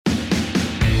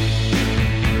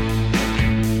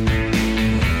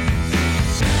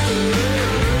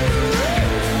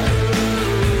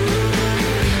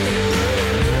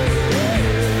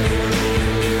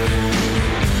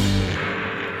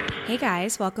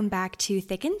guys. Welcome back to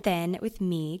Thick and Thin with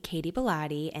me, Katie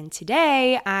Bellotti. And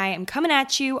today I am coming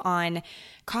at you on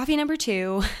coffee number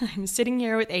 2. I'm sitting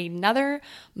here with another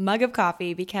mug of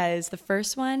coffee because the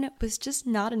first one was just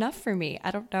not enough for me.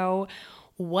 I don't know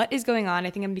what is going on. I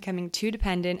think I'm becoming too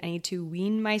dependent. I need to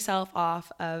wean myself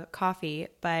off of coffee,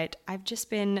 but I've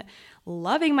just been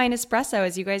loving my Nespresso.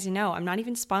 As you guys know, I'm not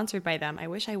even sponsored by them. I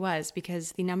wish I was,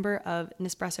 because the number of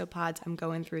Nespresso pods I'm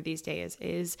going through these days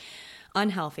is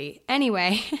unhealthy.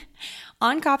 Anyway,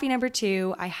 on coffee number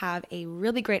 2, I have a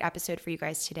really great episode for you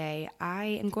guys today. I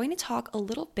am going to talk a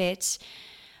little bit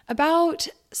about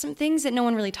some things that no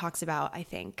one really talks about, I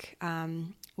think,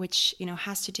 which,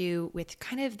 has to do with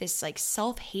kind of this like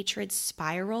self-hatred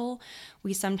spiral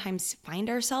we sometimes find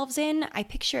ourselves in. I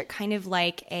picture it kind of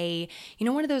like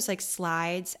one of those like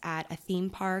slides at a theme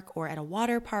park or at a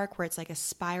water park where it's like a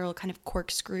spiral kind of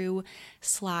corkscrew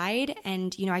slide.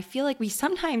 And, I feel like we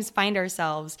sometimes find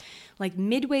ourselves like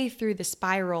midway through the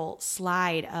spiral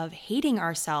slide of hating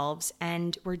ourselves,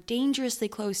 and we're dangerously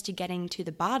close to getting to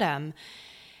the bottom.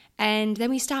 And then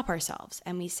we stop ourselves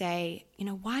and we say,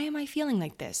 why am I feeling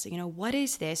like this? What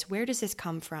is this? Where does this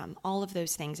come from? All of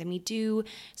those things. And we do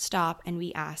stop and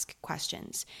we ask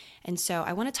questions. And so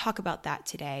I want to talk about that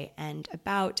today and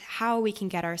about how we can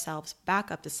get ourselves back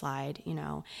up the slide,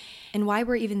 and why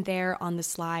we're even there on the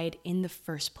slide in the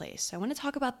first place. So I want to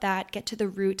talk about that, get to the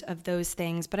root of those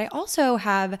things. But I also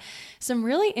have some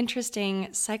really interesting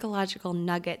psychological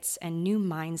nuggets and new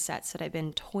mindsets that I've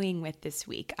been toying with this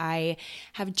week. I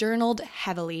have journaled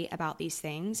heavily about these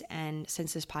things, and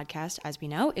since this podcast, as we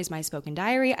know, is my spoken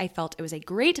diary, I felt it was a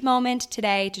great moment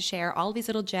today to share all these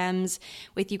little gems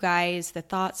with you guys, the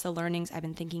thoughts, the learnings I've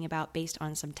been thinking about based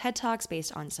on some TED Talks,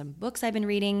 based on some books I've been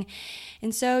reading.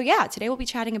 And so, today we'll be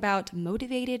chatting about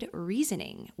motivated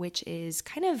reasoning, which is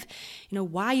kind of,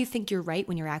 why you think you're right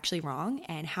when you're actually wrong,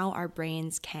 and how our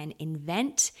brains can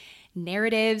invent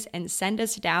narratives and send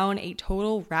us down a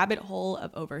total rabbit hole of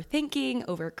overthinking,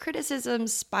 over-criticism,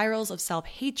 spirals of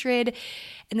self-hatred.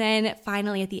 And then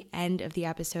finally, at the end of the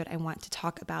episode, I want to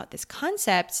talk about this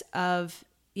concept of,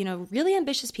 really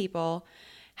ambitious people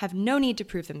have no need to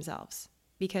prove themselves,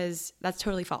 because that's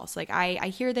totally false. Like I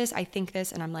hear this, I think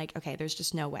this, and I'm like, okay, there's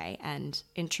just no way. And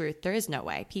in truth, there is no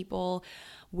way. People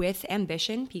with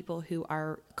ambition, people who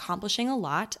are accomplishing a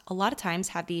lot of times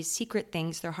have these secret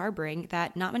things they're harboring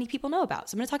that not many people know about.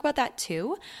 So I'm going to talk about that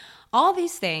too. All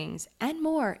these things and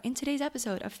more in today's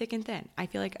episode of Thick and Thin. I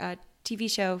feel like a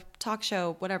TV show, talk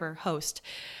show, whatever, host.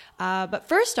 But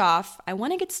first off, I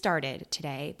want to get started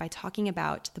today by talking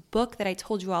about the book that I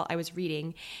told you all I was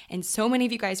reading. And so many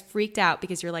of you guys freaked out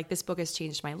because you're like, this book has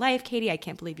changed my life, Katie. I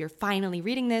can't believe you're finally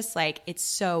reading this. Like, it's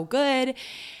so good.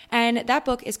 And that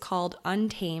book is called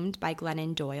Untamed by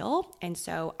Glennon Doyle. And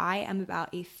so I am about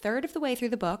a third of the way through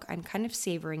the book. I'm kind of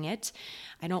savoring it.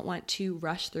 I don't want to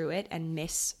rush through it and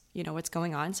miss what's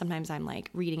going on. Sometimes I'm like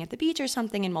reading at the beach or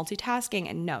something and multitasking,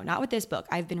 and no, not with this book.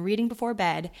 I've been reading before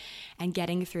bed and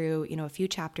getting through, a few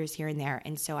chapters here and there.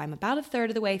 And so I'm about a third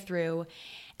of the way through,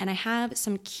 and I have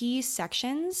some key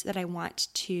sections that I want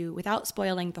to, without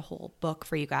spoiling the whole book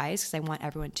for you guys, because I want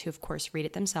everyone to, of course, read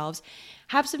it themselves,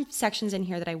 have some sections in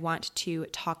here that I want to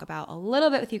talk about a little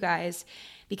bit with you guys,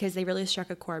 because they really struck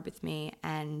a chord with me.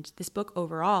 And this book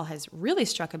overall has really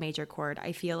struck a major chord.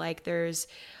 I feel like there's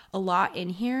a lot in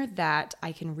here that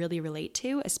I can really relate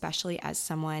to, especially as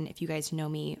someone, if you guys know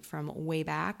me from way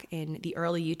back in the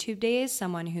early YouTube days,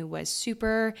 someone who was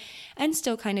super and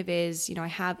still kind of is, I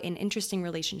have an interesting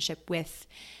relationship with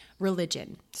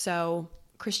religion. So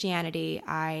Christianity,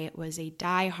 I was a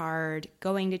diehard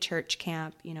going to church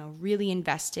camp, really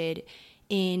invested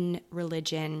in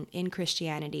religion, in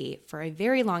Christianity for a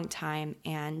very long time.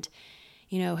 And,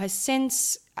 has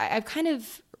since, I've kind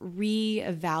of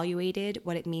reevaluated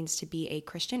what it means to be a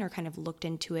Christian, or kind of looked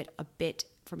into it a bit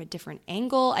from a different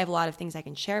angle. I have a lot of things I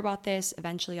can share about this.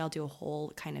 Eventually, I'll do a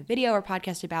whole kind of video or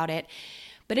podcast about it.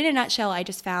 But in a nutshell, I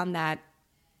just found that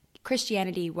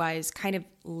Christianity was kind of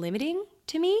limiting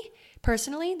to me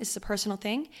personally. This is a personal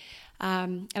thing.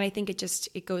 And I think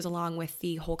it goes along with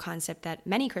the whole concept that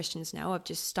many Christians know of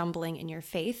just stumbling in your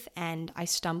faith. And I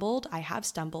have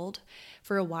stumbled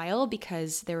for a while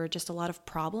because there were just a lot of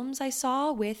problems I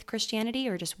saw with Christianity,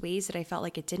 or just ways that I felt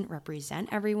like it didn't represent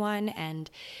everyone. And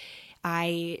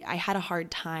I had a hard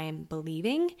time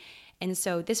believing. And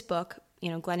so this book,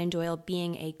 Glennon Doyle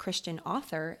being a Christian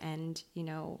author and,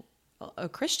 a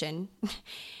Christian,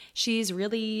 she's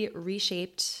really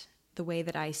reshaped the way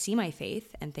that I see my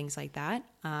faith and things like that.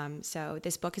 So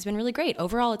this book has been really great.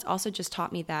 Overall, it's also just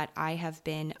taught me that I have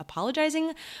been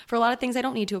apologizing for a lot of things I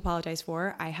don't need to apologize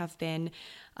for. I have been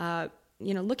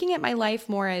looking at my life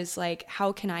more as like,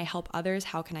 how can I help others?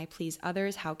 How can I please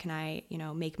others? How can I,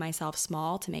 make myself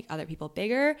small to make other people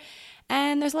bigger?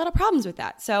 And there's a lot of problems with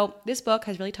that. So this book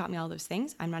has really taught me all those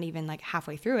things. I'm not even like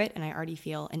halfway through it and I already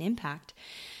feel an impact.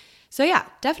 So yeah,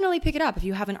 definitely pick it up if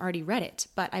you haven't already read it.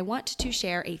 But I want to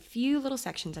share a few little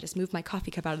sections. I just moved my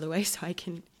coffee cup out of the way so I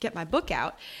can get my book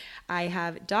out. I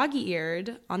have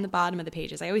dog-eared on the bottom of the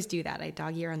pages. I always do that. I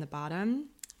dog-ear on the bottom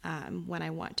when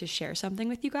I want to share something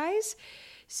with you guys.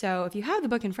 So if you have the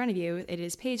book in front of you, it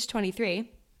is page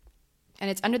 23. And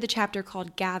it's under the chapter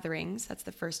called Gatherings. That's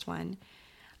the first one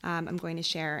I'm going to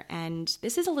share. And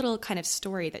this is a little kind of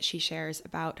story that she shares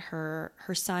about her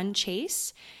son,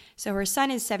 Chase. So her son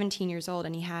is 17 years old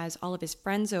and he has all of his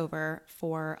friends over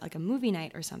for like a movie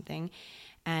night or something.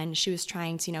 And she was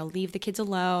trying to, leave the kids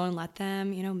alone, let them,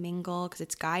 mingle, because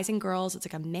it's guys and girls. It's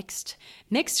like a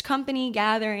mixed company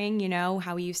gathering,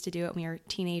 how we used to do it when we were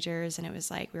teenagers. And it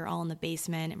was like we were all in the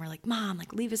basement and we're like, Mom,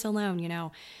 like leave us alone,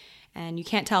 And you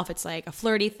can't tell if it's like a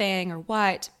flirty thing or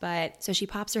what. But so she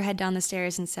pops her head down the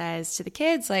stairs and says to the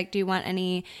kids, like, do you want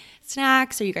any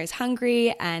snacks? Are you guys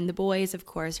hungry? And the boys, of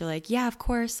course, are like, yeah, of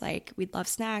course. Like, we'd love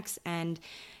snacks. And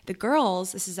the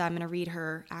girls, I'm going to read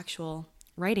her actual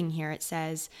writing here. It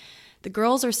says, the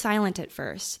girls are silent at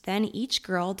first. Then each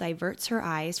girl diverts her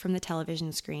eyes from the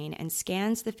television screen and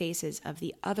scans the faces of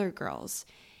the other girls.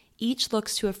 Each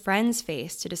looks to a friend's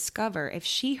face to discover if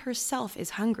she herself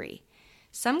is hungry.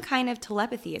 Some kind of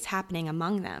telepathy is happening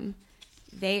among them.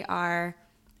 They are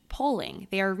polling,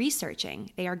 they are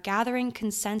researching, they are gathering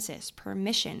consensus,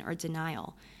 permission, or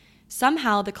denial.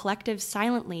 Somehow the collective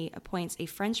silently appoints a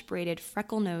French-braided,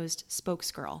 freckle-nosed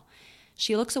spokesgirl.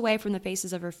 She looks away from the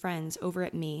faces of her friends over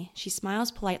at me. She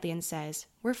smiles politely and says,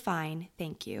 "We're fine,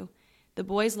 thank you." The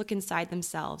boys look inside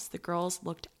themselves. The girls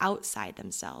looked outside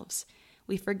themselves.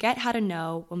 We forget how to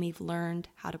know when we've learned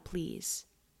how to please.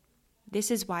 This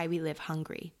is why we live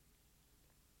hungry.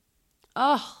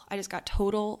 Oh, I just got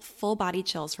total full body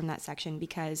chills from that section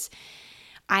because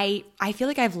I feel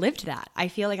like I've lived that. I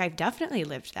feel like I've definitely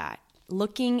lived that.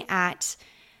 Looking at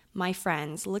my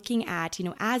friends, looking at,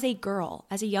 as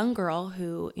a young girl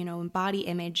who, in body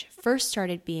image first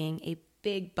started being a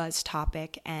big buzz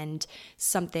topic and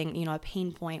something, a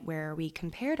pain point where we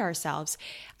compared ourselves,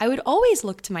 I would always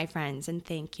look to my friends and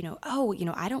think,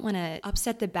 I don't want to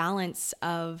upset the balance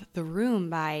of the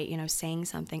room by, saying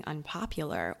something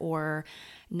unpopular or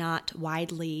not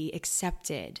widely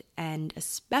accepted. And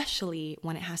especially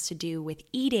when it has to do with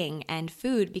eating and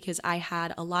food, because I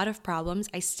had a lot of problems.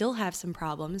 I still have some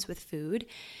problems with food.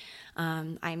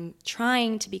 I'm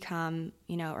trying to become,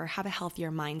 or have a healthier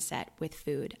mindset with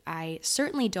food. I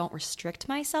certainly don't restrict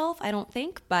myself, I don't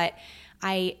think, but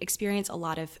I experience a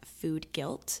lot of food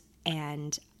guilt,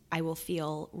 and I will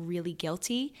feel really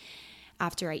guilty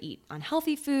after I eat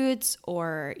unhealthy foods,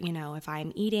 or, if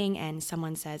I'm eating and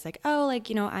someone says like, oh, like,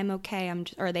 I'm okay,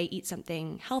 or they eat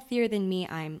something healthier than me,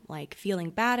 I'm like feeling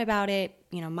bad about it.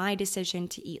 My decision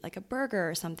to eat like a burger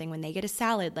or something when they get a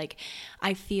salad, like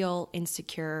I feel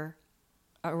insecure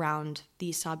around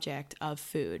the subject of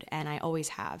food, and I always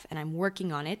have, and I'm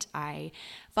working on it. I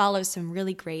follow some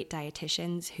really great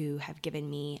dietitians who have given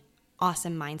me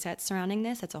awesome mindsets surrounding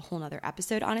this. That's a whole nother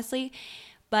episode, honestly.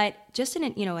 But just in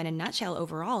a nutshell,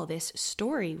 overall, this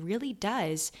story really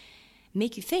does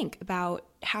make you think about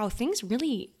how things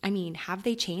really, have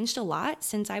they changed a lot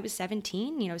since I was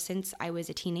 17, since I was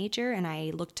a teenager and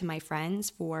I looked to my friends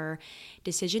for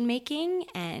decision making,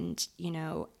 and,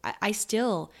 I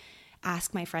still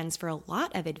ask my friends for a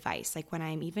lot of advice. Like when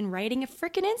I'm even writing a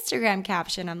freaking Instagram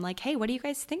caption, I'm like, hey, what do you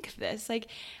guys think of this? Like,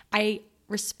 I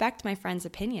respect my friends'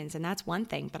 opinions, and that's one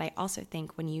thing. But I also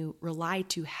think when you rely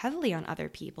too heavily on other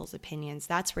people's opinions,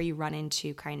 that's where you run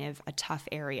into kind of a tough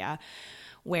area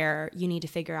where you need to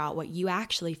figure out what you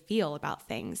actually feel about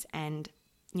things. And,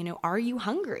 are you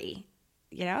hungry?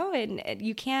 And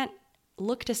you can't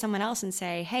look to someone else and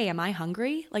say, hey, am I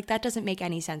hungry? Like, that doesn't make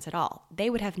any sense at all. They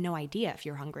would have no idea if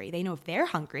you're hungry. They know if they're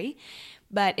hungry,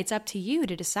 but it's up to you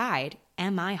to decide,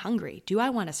 am I hungry? Do I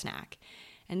want a snack?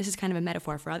 And this is kind of a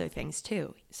metaphor for other things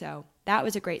too. So that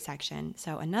was a great section.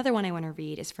 So another one I want to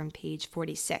read is from page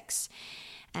 46.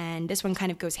 And this one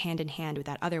kind of goes hand in hand with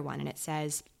that other one. And it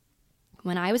says,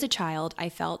 when I was a child, I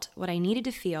felt what I needed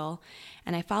to feel,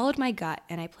 and I followed my gut,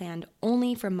 and I planned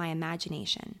only from my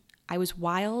imagination. I was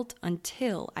wild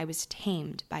until I was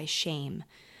tamed by shame,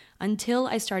 until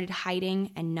I started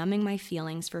hiding and numbing my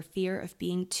feelings for fear of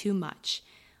being too much,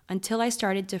 until I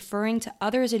started deferring to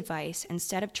others' advice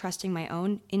instead of trusting my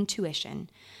own intuition,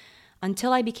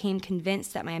 until I became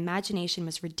convinced that my imagination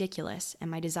was ridiculous and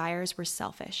my desires were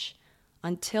selfish,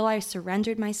 until I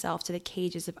surrendered myself to the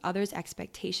cages of others'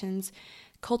 expectations,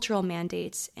 cultural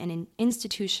mandates, and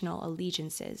institutional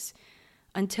allegiances,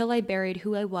 until I buried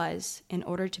who I was in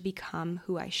order to become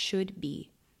who I should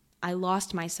be. I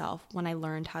lost myself when I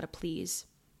learned how to please.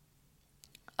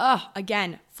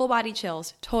 Again, full body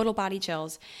chills, total body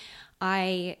chills.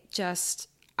 I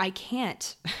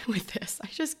can't with this. I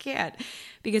just can't,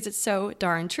 because it's so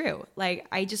darn true. Like,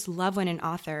 I just love when an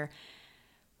author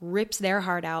rips their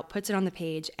heart out, puts it on the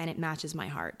page, and it matches my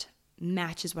heart,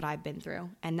 matches what I've been through.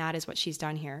 And that is what she's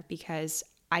done here, because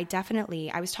I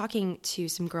was talking to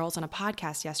some girls on a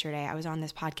podcast yesterday. I was on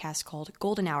this podcast called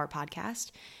Golden Hour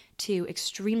Podcast, two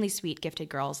extremely sweet, gifted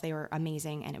girls. They were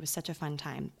amazing, and it was such a fun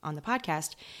time on the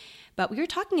podcast. But we were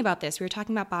talking about this. We were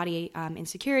talking about body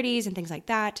insecurities and things like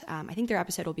that. I think their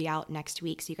episode will be out next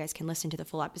week, so you guys can listen to the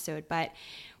full episode. But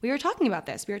we were talking about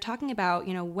this. We were talking about,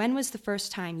 when was the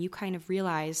first time you kind of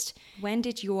realized, when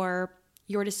did your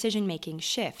decision-making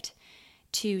shift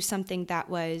to something that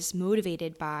was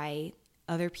motivated by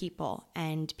other people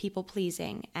and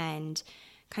people-pleasing and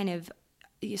kind of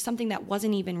something that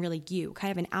wasn't even really you,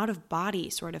 kind of an out-of-body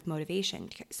sort of motivation,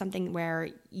 something where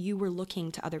you were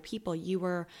looking to other people, you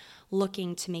were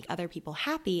looking to make other people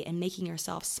happy and making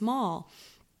yourself small.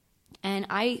 And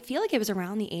I feel like it was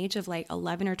around the age of like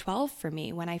 11 or 12 for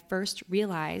me when I first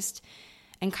realized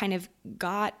and kind of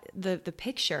got the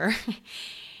picture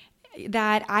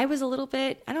that I was a little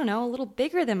bit, a little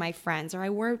bigger than my friends, or I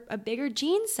wore a bigger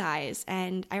jean size.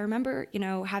 And I remember,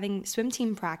 having swim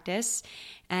team practice,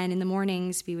 and in the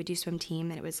mornings we would do swim team,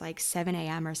 and it was like 7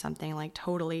 a.m. or something, like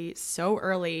totally so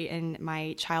early in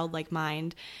my childlike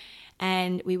mind.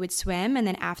 And we would swim, and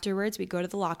then afterwards we'd go to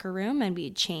the locker room and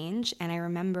we'd change. And I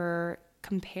remember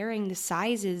comparing the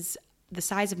size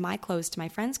of my clothes to my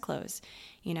friends' clothes,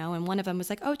 and one of them was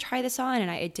like, oh, try this on. And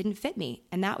it didn't fit me.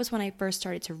 And that was when I first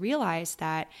started to realize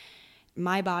that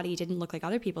my body didn't look like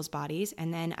other people's bodies.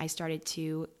 And then I started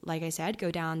to, like I said,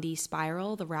 go down the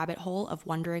spiral, the rabbit hole of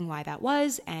wondering why that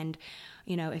was. And,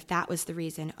 if that was the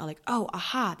reason,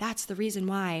 that's the reason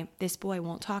why this boy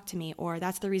won't talk to me, or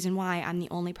that's the reason why I'm the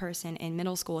only person in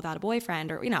middle school without a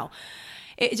boyfriend, or,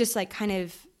 it just like kind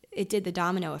of, it did the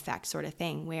domino effect sort of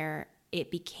thing where it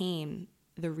became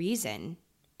the reason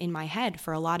in my head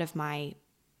for a lot of my,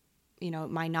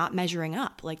 my not measuring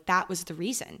up. Like, that was the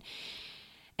reason.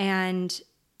 And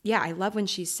yeah, I love when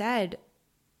she said,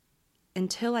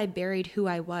 until I buried who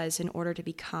I was in order to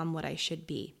become what I should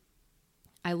be.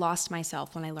 I lost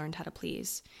myself when I learned how to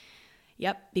please.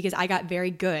 Yep, because I got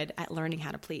very good at learning how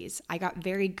to please. I got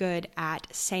very good at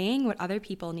saying what other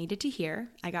people needed to hear.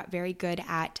 I got very good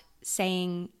at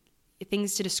saying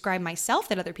things to describe myself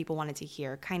that other people wanted to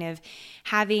hear, kind of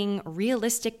having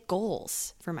realistic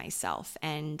goals for myself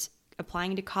and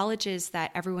applying to colleges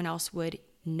that everyone else would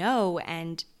know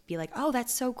and be like, oh,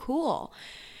 that's so cool.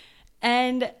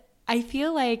 And I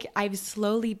feel like I've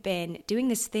slowly been doing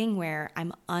this thing where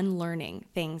I'm unlearning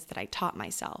things that I taught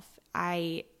myself.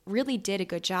 I really did a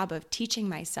good job of teaching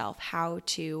myself how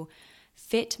to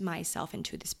fit myself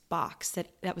into this box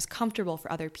that was comfortable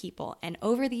for other people. And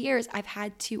over the years, I've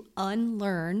had to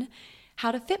unlearn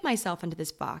how to fit myself into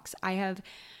this box. I have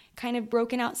kind of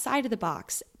broken outside of the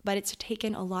box, but it's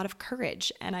taken a lot of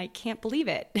courage, and I can't believe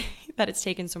it that it's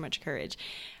taken so much courage.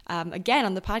 Again,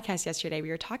 on the podcast yesterday, we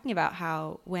were talking about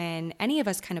how when any of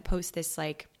us kind of post this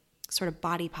like sort of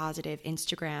body positive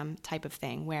Instagram type of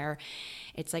thing where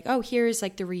it's like, oh, here's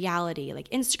like the reality, like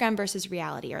Instagram versus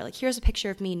reality, or like here's a picture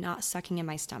of me not sucking in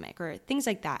my stomach, or things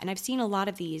like that. And I've seen a lot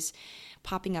of these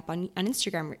popping up on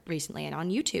Instagram recently, and on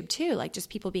YouTube too, like just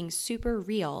people being super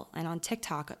real. And on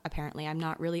TikTok, apparently, I'm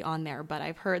not really on there, but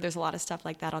I've heard there's a lot of stuff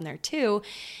like that on there too.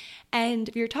 And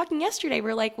we were talking yesterday,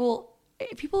 we're like, well,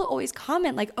 people always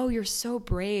comment like, oh, you're so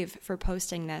brave for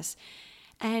posting this.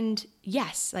 And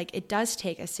yes, like it does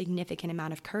take a significant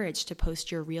amount of courage to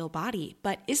post your real body.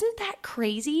 But isn't that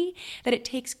crazy that it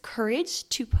takes courage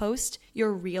to post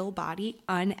your real body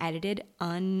unedited,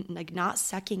 like not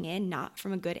sucking in, not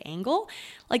from a good angle?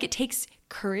 Like it takes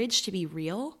courage to be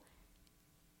real.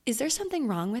 Is there something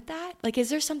wrong with that? Like, is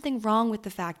there something wrong with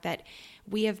the fact that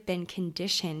we have been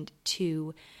conditioned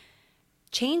to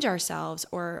change ourselves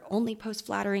or only post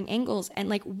flattering angles? And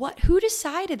like, who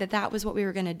decided that that was what we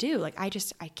were going to do? Like, I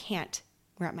can't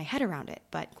wrap my head around it,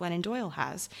 but Glennon Doyle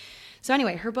has. So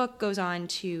anyway, her book goes on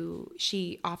to,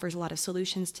 she offers a lot of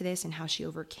solutions to this and how she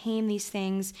overcame these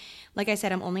things. Like I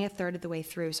said, I'm only a third of the way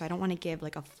through, so I don't want to give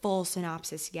like a full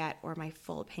synopsis yet or my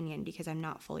full opinion because I'm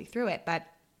not fully through it, but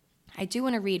I do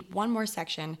want to read one more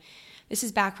section. This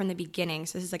is back from the beginning,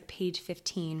 so this is like page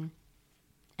 15,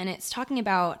 and it's talking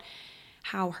about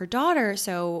how her daughter,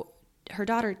 so her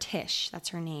daughter Tish, that's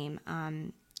her name,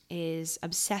 is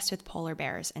obsessed with polar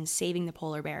bears and saving the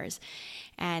polar bears.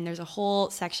 And there's a whole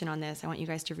section on this. I want you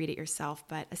guys to read it yourself.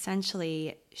 But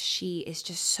essentially, she is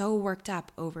just so worked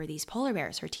up over these polar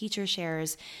bears. Her teacher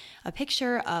shares a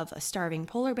picture of a starving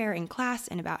polar bear in class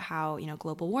and about how,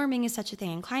 global warming is such a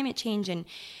thing and climate change.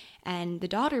 And the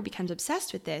daughter becomes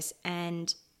obsessed with this.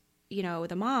 And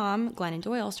the mom, Glennon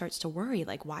Doyle, starts to worry,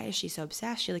 like, why is she so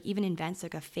obsessed? She even invents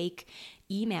a fake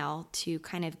email to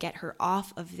kind of get her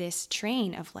off of this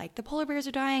train of the polar bears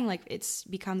are dying. It's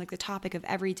become the topic of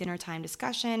every dinner time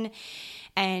discussion.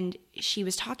 And she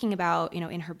was talking about,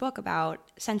 in her book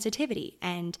about sensitivity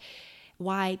and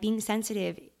why being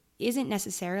sensitive isn't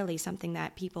necessarily something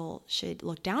that people should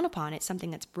look down upon. It's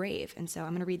something that's brave. And so I'm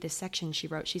going to read this section she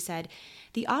wrote. She said,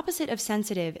 "The opposite of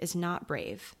sensitive is not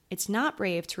brave. It's not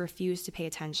brave to refuse to pay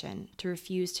attention, to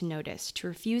refuse to notice, to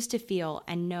refuse to feel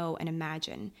and know and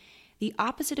imagine. The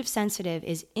opposite of sensitive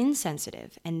is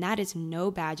insensitive, and that is no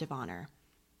badge of honor.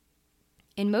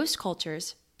 In most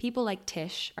cultures, people like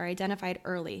Tish are identified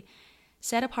early,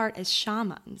 set apart as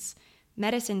shamans,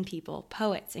 medicine people,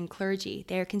 poets, and clergy.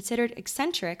 They are considered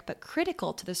eccentric but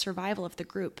critical to the survival of the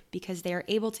group because they are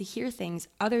able to hear things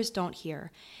others don't hear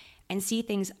and see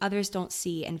things others don't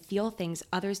see and feel things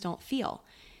others don't feel.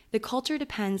 The culture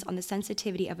depends on the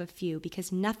sensitivity of a few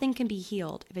because nothing can be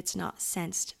healed if it's not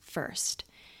sensed first."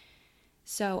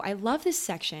 So I love this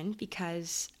section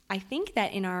because I think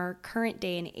that in our current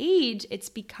day and age, it's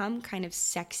become kind of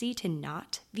sexy to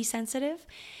not be sensitive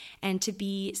and to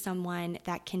be someone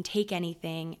that can take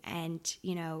anything and,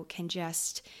 can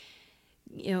just,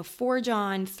 forge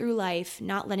on through life,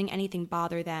 not letting anything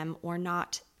bother them or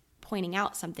not pointing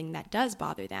out something that does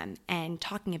bother them and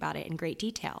talking about it in great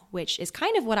detail, which is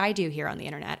kind of what I do here on the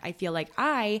internet. I feel like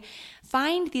I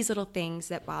find these little things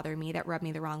that bother me, that rub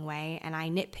me the wrong way, and I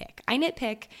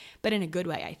nitpick, but in a good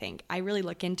way, I think. I really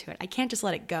look into it. I can't just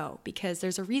let it go because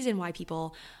there's a reason why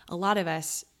people, a lot of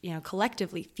us,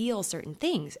 collectively feel certain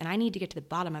things, and I need to get to the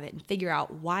bottom of it and figure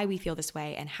out why we feel this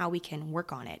way and how we can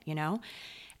work on it,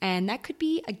 And that could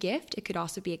be a gift. It could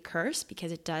also be a curse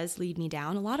because it does lead me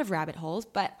down a lot of rabbit holes.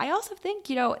 But I also think,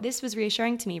 this was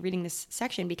reassuring to me reading this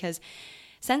section because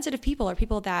sensitive people are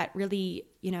people that really,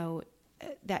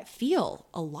 that feel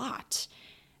a lot.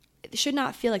 They should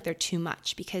not feel like they're too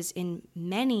much because in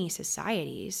many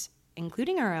societies,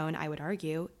 including our own, I would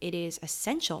argue, it is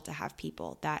essential to have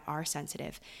people that are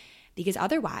sensitive because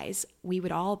otherwise we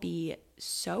would all be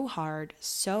so hard,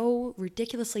 so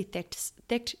ridiculously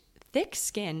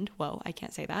thick-skinned, whoa, I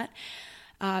can't say that,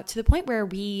 to the point where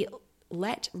we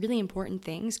let really important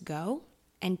things go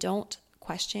and don't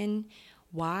question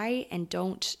why and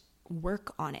don't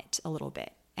work on it a little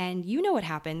bit. And you know what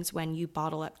happens when you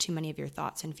bottle up too many of your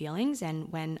thoughts and feelings,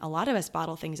 and when a lot of us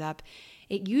bottle things up,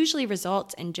 it usually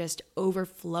results in just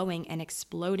overflowing and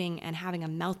exploding and having a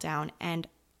meltdown. And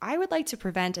I would like to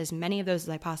prevent as many of those as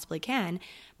I possibly can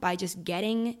by just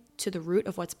getting to the root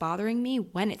of what's bothering me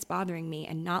when it's bothering me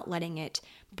and not letting it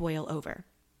boil over.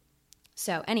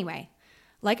 So anyway,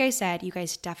 like I said, you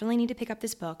guys definitely need to pick up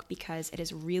this book because it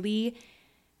has really,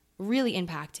 really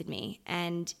impacted me.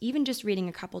 And even just reading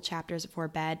a couple chapters before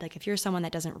bed, if you're someone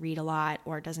that doesn't read a lot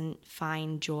or doesn't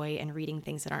find joy in reading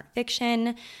things that aren't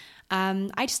fiction,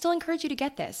 I still encourage you to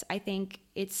get this. I think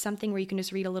it's something where you can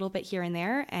just read a little bit here and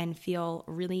there and feel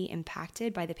really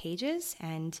impacted by the pages.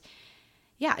 And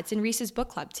yeah, it's in Reese's book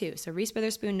club too. So Reese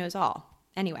Witherspoon knows all.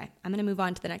 Anyway, I'm going to move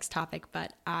on to the next topic,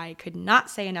 but I could not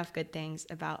say enough good things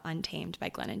about Untamed by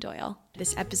Glennon Doyle.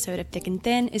 This episode of Thick and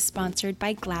Thin is sponsored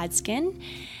by Gladskin,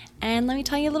 and let me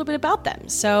tell you a little bit about them.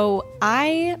 So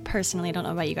I personally, don't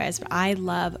know about you guys, but I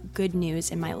love good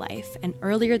news in my life. And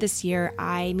earlier this year,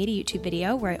 I made a YouTube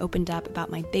video where I opened up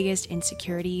about my biggest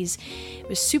insecurities. It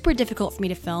was super difficult for me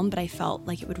to film, but I felt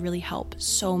like it would really help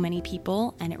so many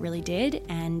people, and it really did.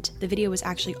 And the video was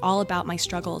actually all about my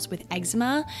struggles with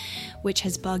eczema, which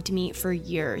has bugged me for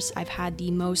years. I've had the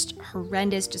most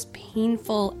horrendous, just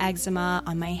painful eczema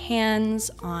on my hands,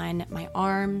 on my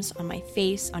arms, on my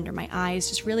face, under my eyes,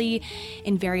 just really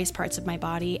in various parts of my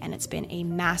body, and it's been a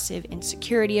massive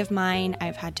insecurity of mine.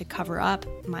 I've had to cover up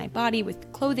my body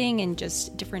with clothing and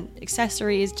just different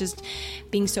accessories, just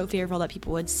being so fearful that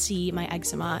people would see my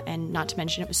eczema, and not to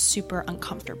mention it was super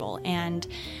uncomfortable. And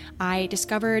I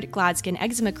discovered Gladskin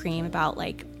eczema cream about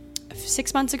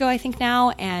 6 months ago, I think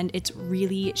now, and it's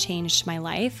really changed my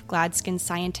life. GladSkin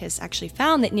scientists actually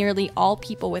found that nearly all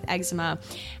people with eczema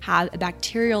have a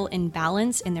bacterial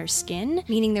imbalance in their skin,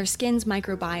 meaning their skin's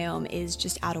microbiome is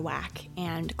just out of whack.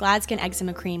 And GladSkin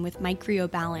Eczema Cream with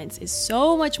MicroBalance is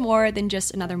so much more than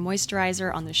just another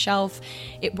moisturizer on the shelf.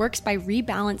 It works by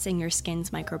rebalancing your skin's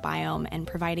microbiome and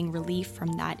providing relief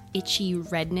from that itchy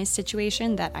redness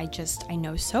situation that I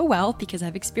know so well because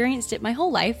I've experienced it my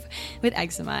whole life with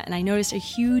eczema. And I noticed a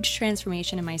huge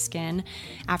transformation in my skin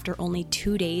after only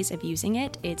 2 days of using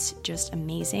it. It's just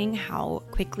amazing how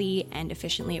quickly and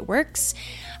efficiently it works.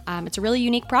 It's a really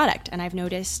unique product, and I've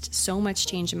noticed so much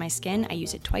change in my skin. I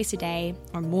use it twice a day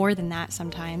or more than that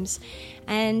sometimes,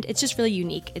 and it's just really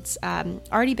unique. It's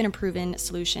already been a proven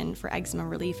solution for eczema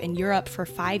relief in Europe for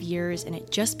 5 years, and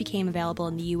it just became available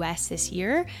in the US this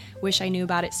year. Wish I knew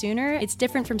about it sooner. It's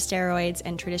different from steroids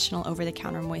and traditional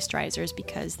over-the-counter moisturizers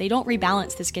because they don't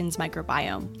rebalance the skin's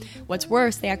microbiome. What's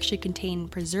worse, they actually contain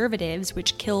preservatives,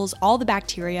 which kills all the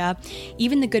bacteria,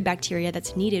 even the good bacteria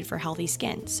that's needed for healthy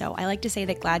skin. So I like to say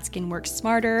that GladSkin works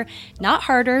smarter, not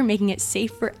harder, making it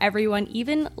safe for everyone,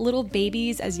 even little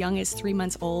babies as young as 3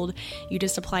 months old. You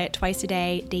just apply it twice a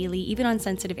day, daily, even on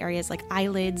sensitive areas like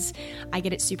eyelids. I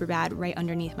get it super bad right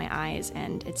underneath my eyes,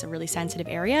 and it's a really sensitive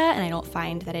area, and I don't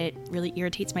find that it really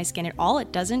irritates my skin at all.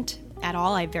 It doesn't at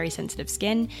all. I have very sensitive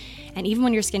skin, and even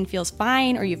when your skin feels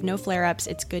fine or you have no flare-ups,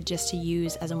 it's good just to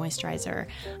use as a moisturizer.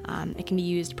 It can be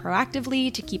used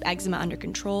proactively to keep eczema under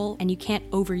control, and you can't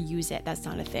overuse it. That's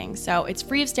not a thing. So it's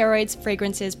free of steroids,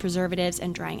 fragrances, preservatives,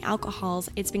 and drying alcohols.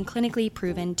 It's been clinically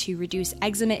proven to reduce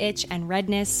eczema itch and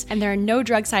redness, and there are no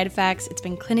drug side effects. It's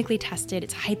been clinically tested.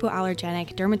 It's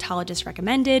hypoallergenic, dermatologist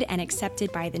recommended, and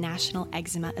accepted by the National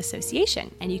Eczema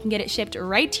Association. And you can get it shipped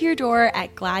right to your door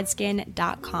at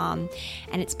gladskin.com.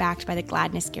 And it's backed by the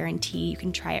Gladness Guarantee. You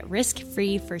can try it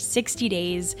risk-free for 60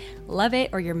 days. Love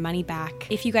it or your money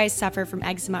back. If you guys suffer from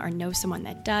eczema or know someone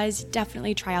that does,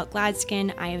 definitely try out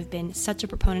GladSkin. I have been such a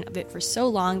proponent of it for so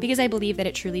long because I believe that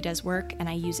it truly does work, and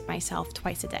I use it myself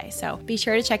twice a day. So be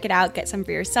sure to check it out, get some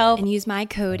for yourself, and use my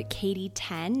code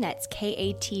KATY10, that's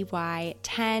KATY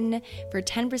 10, for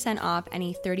 10% off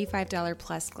any $35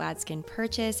 plus GladSkin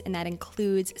purchase, and that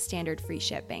includes standard free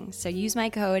shipping. So use my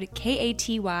code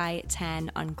KATY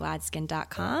 10 on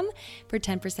gladskin.com for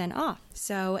 10% off.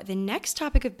 So the next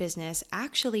topic of business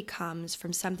actually comes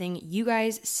from something you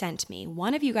guys sent me.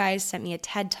 One of you guys sent me a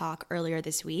TED Talk earlier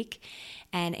this week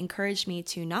and encouraged me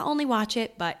to not only watch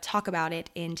it, but talk about it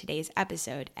in today's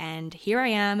episode. And here I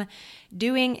am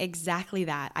doing exactly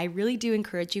that. I really do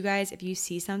encourage you guys, if you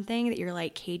see something that you're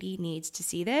like, Katie needs to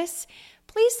see this,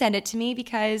 please send it to me,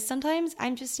 because sometimes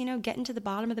I'm just, getting to the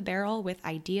bottom of the barrel with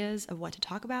ideas of what to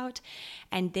talk about.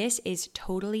 And this is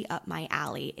totally up my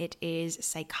alley. It is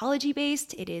psychology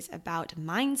based. It is about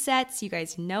mindsets. You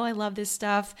guys know I love this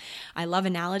stuff. I love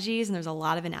analogies, and there's a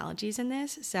lot of analogies in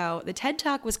this. So the TED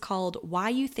Talk was called Why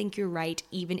You Think You're Right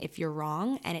Even If You're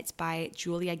Wrong, and it's by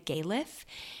Julia Galef.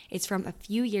 It's from a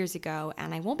few years ago,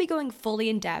 and I won't be going fully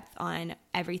in depth on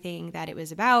everything that it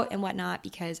was about and whatnot,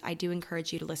 because I do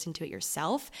encourage you to listen to it yourself.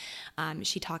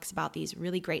 She talks about these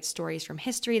really great stories from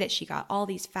history that she got all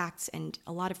these facts, and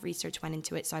a lot of research went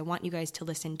into it. So I want you guys to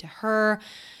listen to her,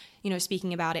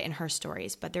 speaking about it in her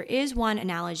stories. But there is one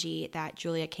analogy that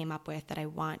Julia came up with that I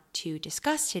want to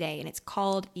discuss today, and it's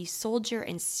called the soldier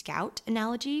and scout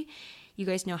analogy. You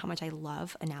guys know how much I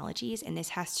love analogies, and this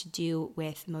has to do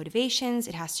with motivations.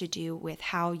 It has to do with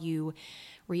how you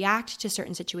react to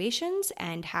certain situations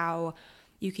and how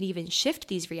you can even shift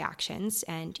these reactions,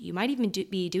 and you might even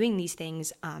be doing these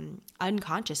things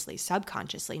unconsciously,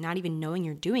 subconsciously, not even knowing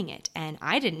you're doing it. And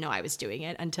I didn't know I was doing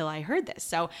it until I heard this.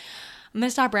 So I'm going to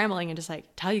stop rambling and just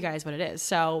tell you guys what it is.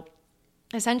 So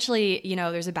essentially,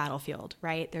 there's a battlefield,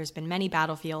 right? There's been many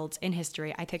battlefields in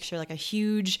history. I picture a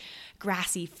huge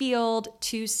grassy field,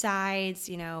 two sides,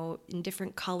 in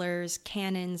different colors,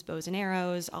 cannons, bows and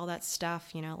arrows, all that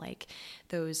stuff,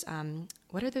 those,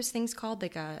 what are those things called?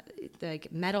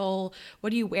 Like metal,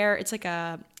 what do you wear? It's like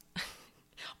a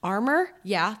armor.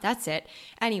 Yeah, that's it.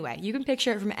 Anyway, you can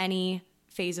picture it from any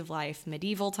phase of life,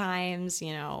 medieval times,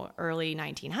 early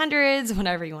 1900s,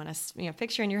 whatever you want to,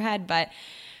 picture in your head, but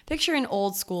picture an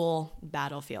old school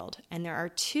battlefield. And there are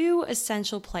two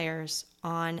essential players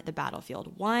on the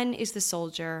battlefield. One is the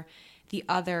soldier, the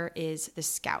other is the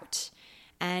scout.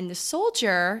 And the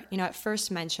soldier, at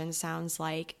first mention sounds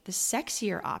like the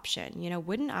sexier option.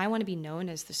 Wouldn't I want to be known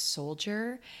as the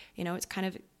soldier? It's kind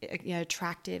of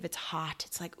attractive. It's hot.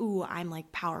 It's like, ooh, I'm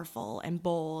like powerful and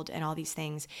bold and all these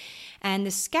things. And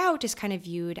the scout is kind of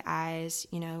viewed as,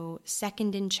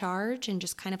 second in charge and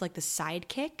just kind of like the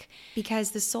sidekick,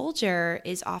 because the soldier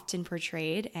is often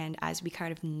portrayed, and as we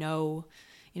kind of know,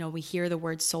 we hear the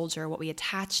word soldier, what we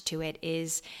attach to it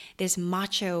is this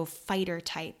macho fighter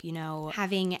type,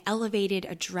 having elevated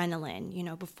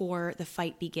adrenaline, before the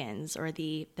fight begins or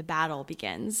the battle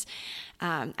begins,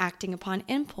 acting upon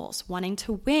impulse, wanting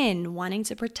to win, wanting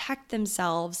to protect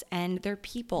themselves and their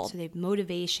people. So they have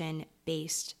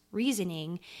motivation-based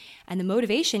reasoning, and the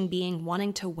motivation being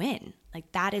wanting to win.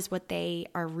 Like that is what they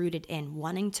are rooted in,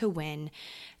 wanting to win.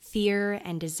 Fear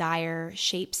and desire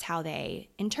shapes how they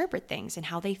interpret things and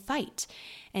how they fight.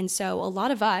 And so a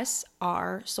lot of us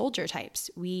are soldier types.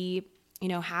 We,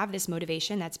 have this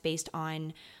motivation that's based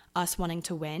on us wanting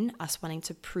to win, us wanting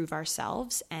to prove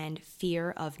ourselves, and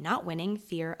fear of not winning,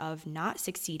 fear of not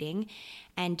succeeding,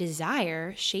 and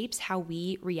desire shapes how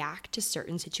we react to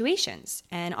certain situations.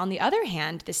 And on the other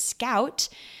hand, the scout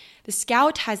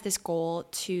has this goal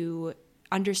to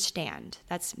understand.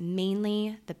 That's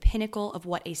mainly the pinnacle of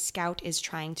what a scout is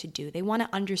trying to do. They want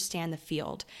to understand the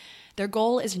field. Their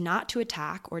goal is not to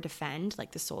attack or defend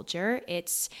like the soldier.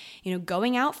 It's,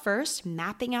 going out first,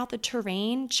 mapping out the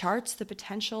terrain, charts the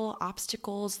potential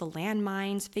obstacles, the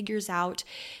landmines, figures out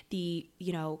the,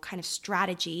 kind of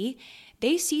strategy.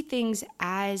 They see things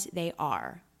as they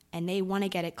are, and they want to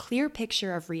get a clear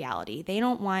picture of reality. They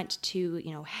don't want to,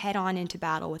 head on into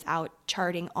battle without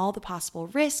charting all the possible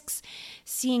risks,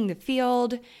 seeing the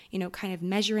field, kind of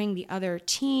measuring the other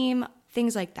team,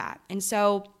 things like that. And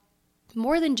so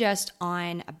more than just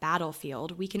on a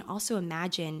battlefield, we can also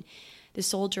imagine the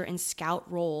soldier and scout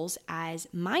roles as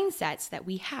mindsets that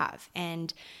we have.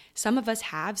 And some of us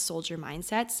have soldier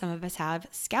mindsets, some of us have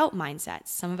scout mindsets,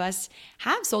 some of us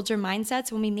have soldier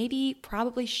mindsets when we maybe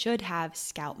probably should have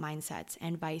scout mindsets,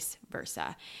 and vice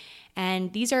versa.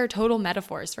 And these are total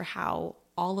metaphors for how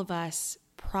all of us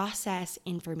process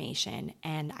information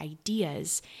and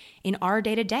ideas in our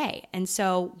day-to-day. And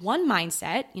so one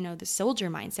mindset, the soldier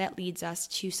mindset, leads us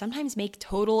to sometimes make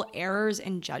total errors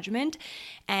in judgment.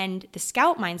 And the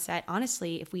scout mindset,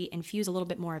 honestly, if we infuse a little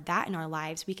bit more of that in our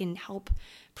lives, we can help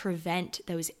prevent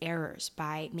those errors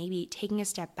by maybe taking a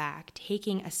step back,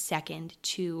 taking a second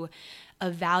to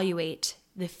evaluate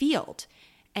the field.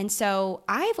 And so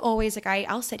I've always,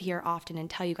 I'll sit here often and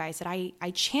tell you guys that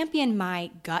I champion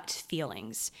my gut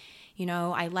feelings.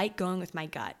 I like going with my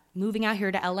gut. Moving out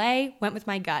here to LA, went with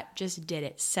my gut, just did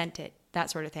it, sent it, that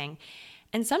sort of thing.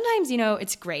 And sometimes,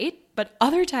 it's great, but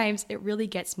other times it really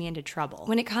gets me into trouble.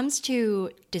 When it comes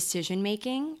to decision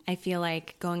making, I feel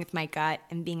like going with my gut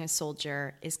and being a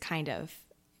soldier is kind of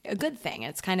a good thing.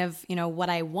 It's kind of, what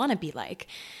I want to be like.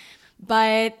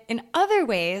 But in other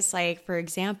ways, like for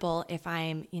example, if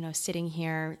I'm, sitting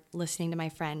here listening to my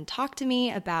friend talk to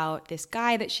me about this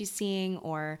guy that she's seeing,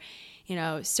 or,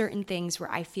 certain things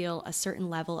where I feel a certain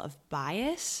level of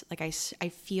bias, like I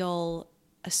feel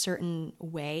a certain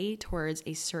way towards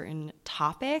a certain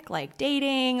topic, like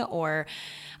dating or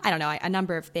I don't know, a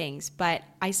number of things. But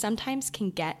I sometimes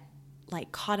can get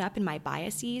caught up in my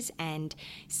biases and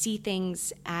see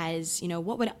things as,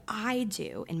 what would I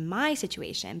do in my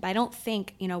situation? But I don't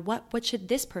think, what should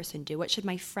this person do? What should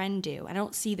my friend do? I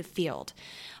don't see the field.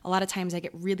 A lot of times I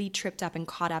get really tripped up and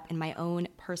caught up in my own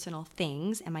personal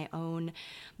things and my own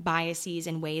biases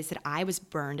and ways that I was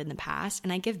burned in the past.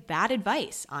 And I give bad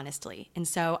advice, honestly. And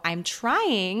so I'm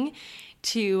trying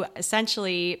to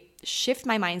essentially shift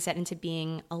my mindset into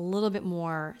being a little bit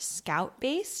more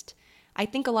scout-based. I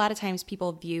think a lot of times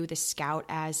people view the scout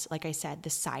as, like I said, the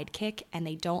sidekick, and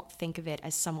they don't think of it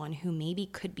as someone who maybe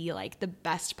could be the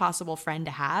best possible friend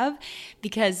to have,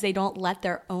 because they don't let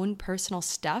their own personal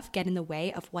stuff get in the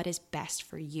way of what is best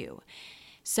for you.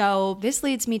 So this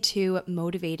leads me to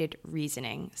motivated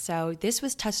reasoning. So this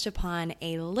was touched upon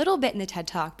a little bit in the TED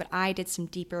Talk, but I did some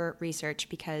deeper research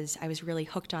because I was really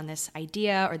hooked on this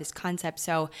idea or this concept.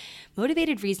 So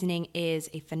motivated reasoning is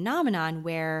a phenomenon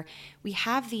where we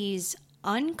have these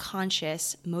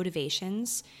unconscious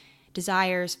motivations,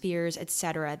 desires, fears,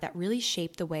 etc., that really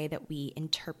shape the way that we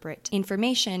interpret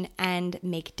information and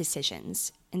make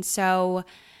decisions. And so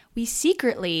we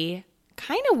secretly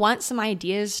kind of want some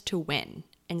ideas to win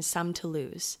and some to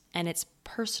lose. And it's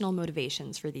personal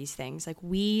motivations for these things.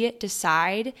 We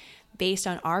decide based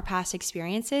on our past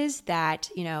experiences that,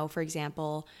 for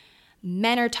example,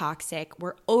 men are toxic,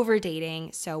 we're over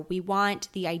dating, so we want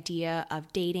the idea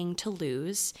of dating to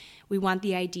lose. We want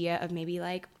the idea of maybe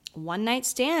one night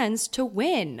stands to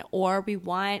win, or we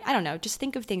want, I don't know, just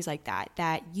think of things like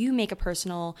that you make a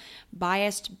personal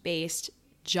bias-based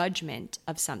judgment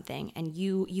of something, and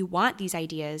you want these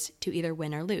ideas to either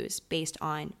win or lose based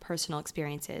on personal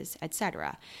experiences,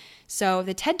 etc. So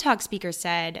the TED Talk speaker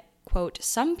said, quote,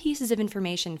 "Some pieces of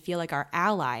information feel like our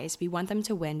allies. We want them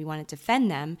to win. We want to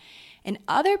defend them. And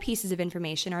other pieces of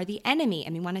information are the enemy,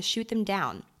 and we want to shoot them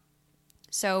down."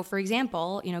 So, for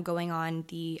example, going on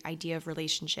the idea of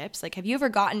relationships, like, have you ever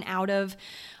gotten out of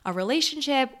a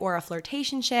relationship or a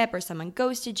flirtationship, or someone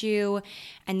ghosted you,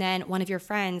 and then one of your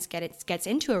friends gets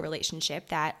into a relationship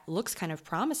that looks kind of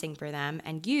promising for them,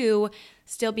 and you,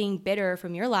 still being bitter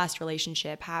from your last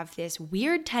relationship, have this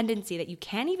weird tendency that you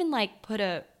can't even put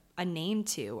a name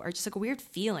to, or just a weird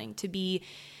feeling to be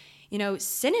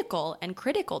cynical and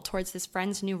critical towards this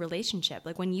friend's new relationship.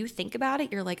 Like, when you think about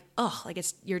it, you're like, ugh,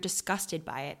 you're disgusted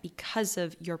by it because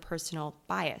of your personal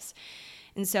bias.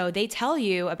 And so they tell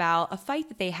you about a fight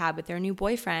that they had with their new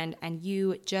boyfriend, and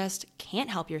you just can't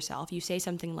help yourself. You say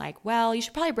something like, well, you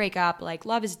should probably break up,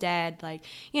 love is dead,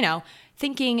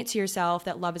 thinking to yourself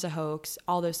that love is a hoax,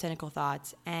 all those cynical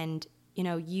thoughts. And,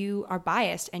 you are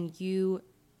biased, and you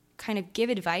kind of give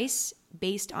advice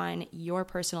based on your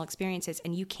personal experiences,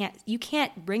 and you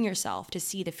can't bring yourself to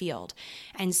see the field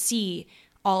and see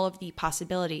all of the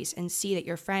possibilities and see that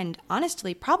your friend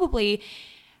honestly probably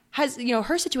has,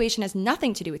 her situation has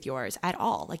nothing to do with yours at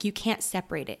all. You can't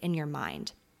separate it in your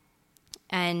mind.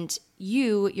 And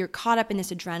you're caught up in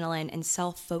this adrenaline and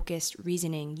self-focused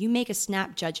reasoning. You make a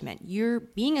snap judgment. You're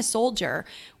being a soldier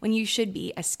when you should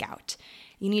be a scout.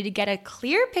 You need to get a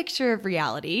clear picture of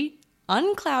reality,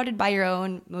 unclouded by your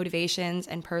own motivations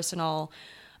and personal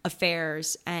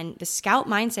affairs. And the scout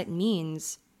mindset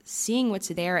means seeing what's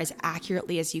there as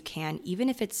accurately as you can, even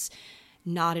if it's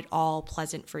not at all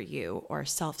pleasant for you or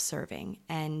self-serving.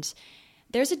 And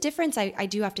there's a difference, I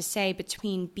do have to say,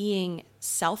 between being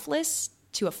selfless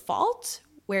to a fault,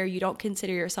 where you don't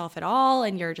consider yourself at all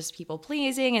and you're just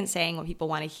people-pleasing and saying what people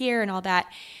want to hear and all that.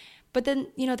 But then,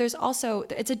 there's also,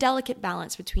 it's a delicate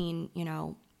balance between,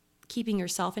 keeping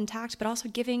yourself intact, but also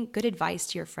giving good advice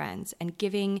to your friends and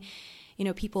giving,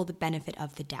 people the benefit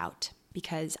of the doubt,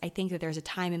 because I think that there's a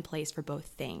time and place for both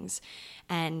things.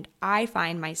 And I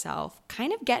find myself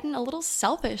kind of getting a little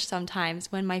selfish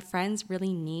sometimes when my friends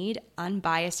really need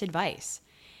unbiased advice.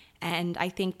 And I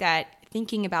think that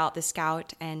thinking about the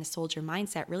scout and soldier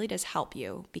mindset really does help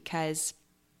you, because,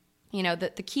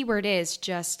 the key word is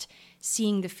just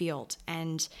seeing the field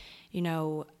and,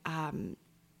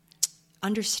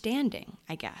 understanding,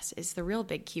 I guess, is the real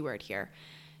big keyword here.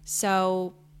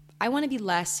 So I want to be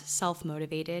less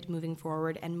self-motivated moving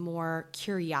forward and more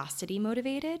curiosity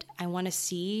motivated. I want to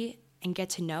see and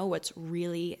get to know what's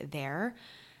really there.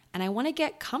 And I want to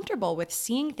get comfortable with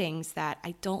seeing things that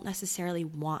I don't necessarily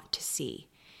want to see.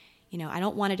 I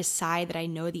don't want to decide that I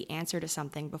know the answer to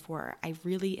something before I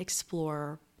really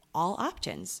explore all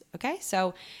options. Okay,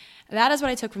 so that is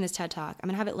what I took from this TED Talk. I'm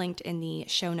going to have it linked in the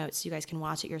show notes so you guys can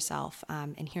watch it yourself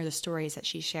and hear the stories that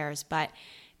she shares. But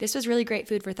this was really great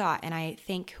food for thought, and I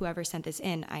think whoever sent this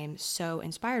in, I am so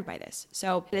inspired by this.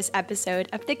 So this episode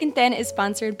of Thick and Thin is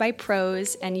sponsored by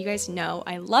Prose, and you guys know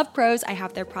I love Prose. I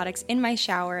have their products in my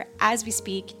shower as we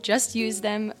speak. Just used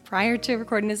them prior to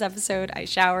recording this episode. I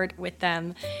showered with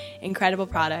them. Incredible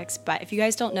products. But if you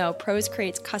guys don't know, Prose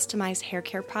creates customized hair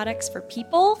care products for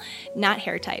people, not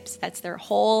hair types. That's their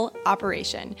whole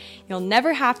operation. You'll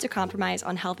never have to compromise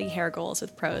on healthy hair goals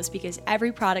with Prose, because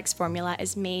every product's formula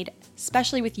is made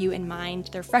especially with you in mind.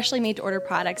 Their freshly made to order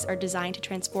products are designed to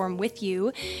transform with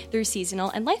you through seasonal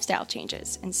and lifestyle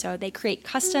changes. And so they create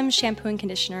custom shampoo and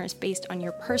conditioners based on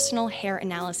your personal hair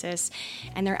analysis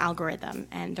and their algorithm.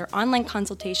 And their online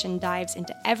consultation dives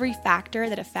into every factor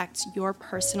that affects your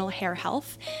personal hair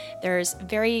health. There's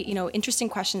very, interesting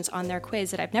questions on their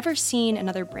quiz that I've never seen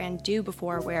another brand do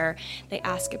before, where they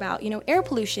ask about, air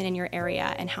pollution in your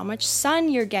area and how much sun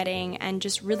you're getting, and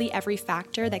just really every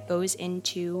factor that goes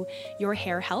into your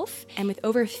hair health. And with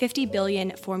over 50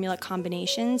 billion formula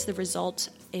combinations, the result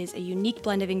is a unique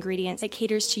blend of ingredients that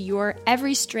caters to your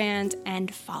every strand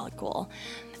and follicle.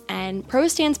 And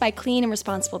Prose stands by clean and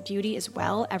responsible beauty as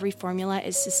well. Every formula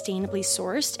is sustainably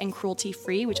sourced and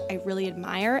cruelty-free, which I really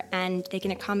admire, and they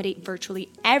can accommodate virtually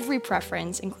every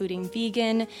preference, including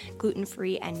vegan,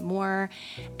 gluten-free, and more.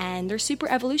 And they're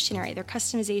super evolutionary. Their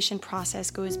customization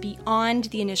process goes beyond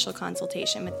the initial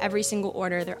consultation. With every single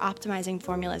order, they're optimizing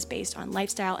formulas based on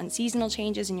lifestyle and seasonal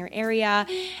changes in your area,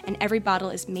 and every bottle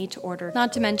is made to order.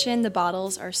 Not to mention, the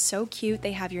bottles are so cute.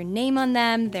 They have your name on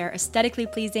them. They're aesthetically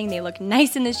pleasing. They look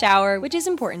nice in the shower, which is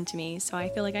important to me, so I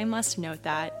feel like I must note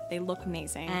that. They look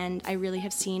amazing. And I really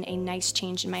have seen a nice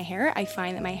change in my hair. I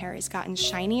find that my hair has gotten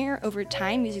shinier over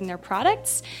time using their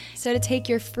products. So to take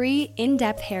your free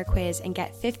in-depth hair quiz and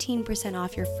get 15%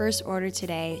 off your first order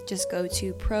today, just go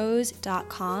to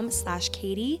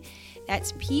prose.com/Katie.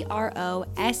 That's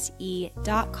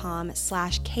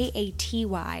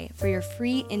prose.com/KATY for your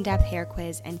free in-depth hair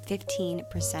quiz and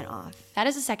 15% off. That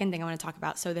is the second thing I want to talk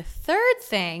about. So the third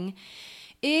thing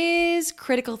is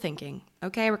critical thinking.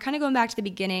 Okay, we're kind of going back to the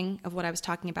beginning of what I was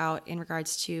talking about in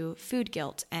regards to food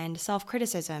guilt and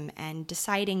self-criticism and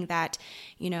deciding that,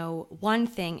 one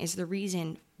thing is the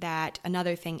reason that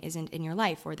another thing isn't in your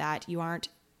life or that you aren't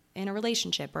in a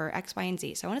relationship or X, Y, and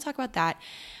Z. So I want to talk about that.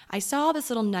 I saw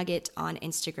this little nugget on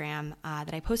Instagram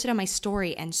that I posted on my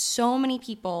story, and so many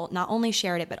people not only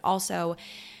shared it, but also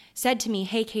said to me,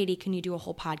 hey, Katie, can you do a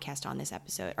whole podcast on this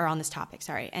episode or on this topic?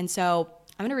 Sorry. And so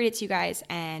I'm going to read it to you guys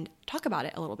and talk about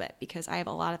it a little bit because I have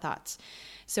a lot of thoughts.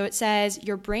 So it says,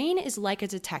 your brain is like a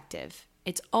detective.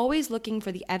 It's always looking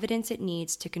for the evidence it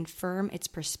needs to confirm its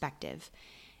perspective.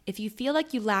 If you feel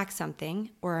like you lack something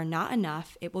or are not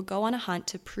enough, it will go on a hunt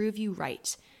to prove you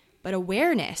right. But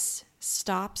awareness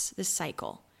stops the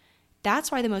cycle.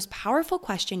 That's why the most powerful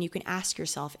question you can ask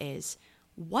yourself is,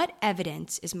 what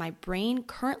evidence is my brain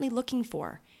currently looking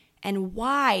for? And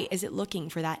why is it looking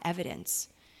for that evidence?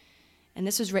 And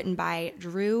this was written by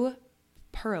Drew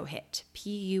Purohit,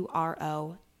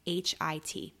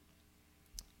 Purohit.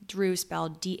 Drew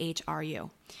spelled DHRU.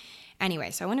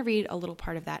 Anyway, so I want to read a little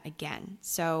part of that again.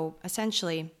 So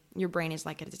essentially, your brain is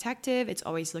like a detective. It's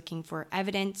always looking for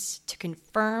evidence to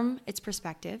confirm its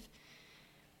perspective.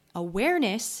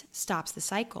 Awareness stops the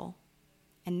cycle.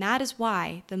 And that is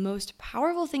why the most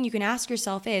powerful thing you can ask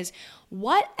yourself is,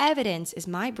 what evidence is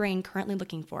my brain currently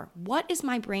looking for? What is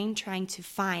my brain trying to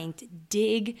find,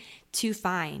 dig to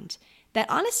find? That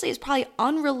honestly is probably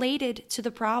unrelated to the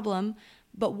problem,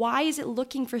 but why is it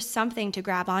looking for something to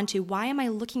grab onto? Why am I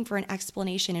looking for an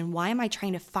explanation, and why am I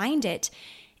trying to find it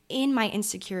in my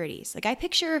insecurities? Like I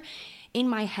picture in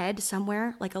my head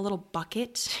somewhere like a little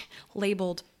bucket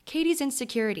labeled Katie's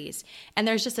insecurities. And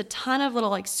there's just a ton of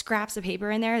little like scraps of paper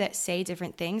in there that say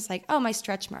different things like, oh, my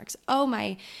stretch marks. Oh,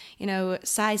 my,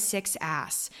 size 6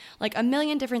 ass. Like a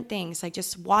million different things like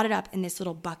just wadded up in this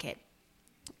little bucket.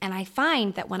 And I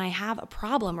find that when I have a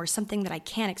problem or something that I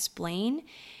can't explain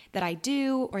that I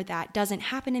do or that doesn't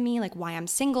happen to me, like why I'm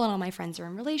single and all my friends are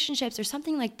in relationships or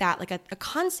something like that, like a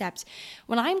concept,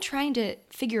 when I'm trying to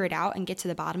figure it out and get to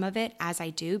the bottom of it, as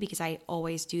I do, because I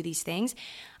always do these things,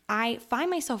 I find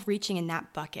myself reaching in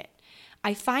that bucket.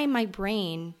 I find my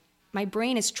brain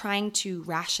is trying to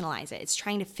rationalize it. It's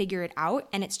trying to figure it out,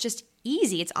 and it's just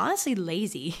easy. It's honestly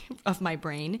lazy of my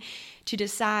brain to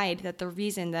decide that the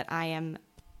reason that I am,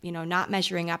 not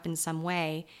measuring up in some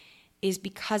way is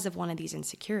because of one of these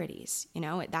insecurities.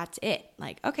 That's it.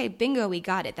 Like, okay, bingo, we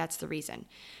got it. That's the reason.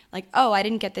 Like, oh, I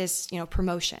didn't get this,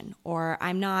 promotion, or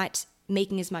I'm not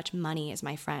making as much money as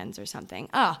my friends or something.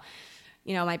 Oh,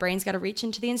 my brain's got to reach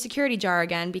into the insecurity jar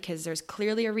again because there's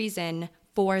clearly a reason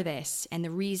for this. And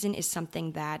the reason is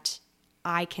something that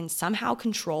I can somehow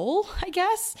control, I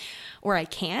guess, or I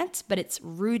can't, but it's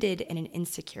rooted in an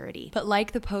insecurity. But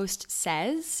like the post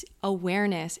says,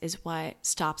 awareness is what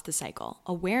stops the cycle.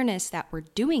 Awareness that we're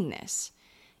doing this,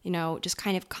 just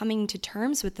kind of coming to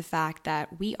terms with the fact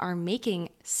that we are making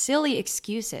silly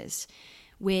excuses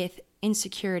with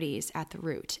insecurities at the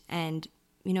root. And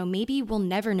maybe we'll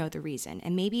never know the reason,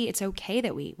 and maybe it's okay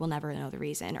that we will never know the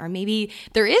reason, or maybe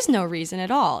there is no reason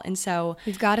at all. And so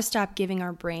we've got to stop giving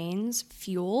our brains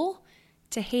fuel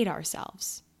to hate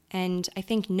ourselves. And I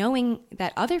think knowing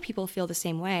that other people feel the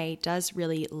same way does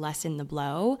really lessen the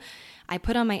blow. I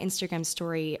put on my Instagram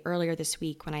story earlier this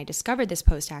week when I discovered this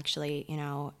post, actually,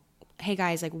 hey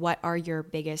guys, like what are your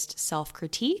biggest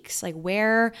self-critiques? Like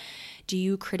where do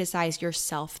you criticize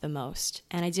yourself the most?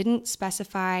 And I didn't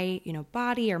specify,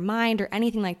 body or mind or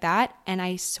anything like that. And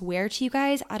I swear to you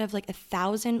guys, out of like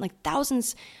 1,000, like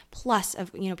thousands plus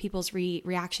of, people's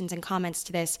reactions and comments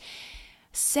to this,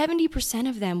 70%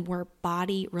 of them were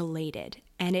body related.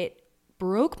 And it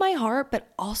broke my heart, but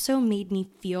also made me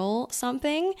feel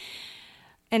something.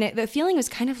 And the feeling was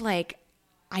kind of like,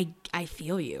 I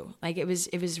feel you. Like it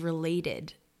was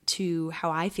related to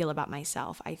how I feel about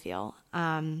myself, I feel,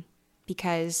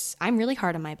 because I'm really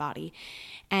hard on my body.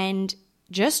 And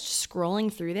just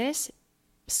scrolling through this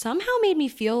somehow made me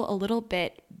feel a little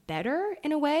bit better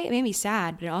in a way. It made me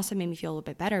sad, but it also made me feel a little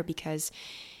bit better because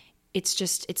it's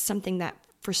something that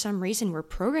for some reason we're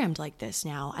programmed like this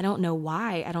now. I don't know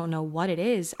why. I don't know what it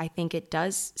is. I think it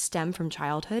does stem from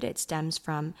childhood. It stems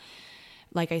from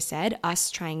like I said, us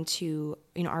trying to,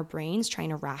 our brains trying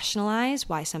to rationalize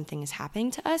why something is happening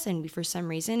to us. And for some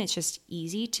reason, it's just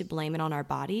easy to blame it on our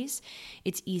bodies.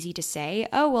 It's easy to say,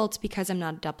 oh, well, it's because I'm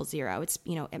not a 00. It's,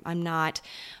 I'm not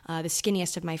the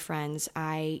skinniest of my friends.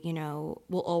 I,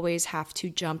 will always have to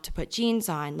jump to put jeans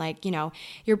on. Like,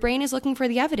 your brain is looking for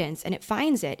the evidence and it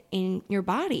finds it in your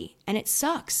body and it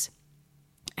sucks.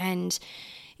 And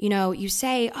you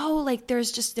say, oh, like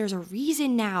there's a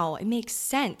reason now. It makes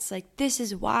sense. Like, this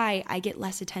is why I get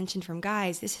less attention from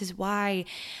guys. This is why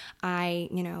I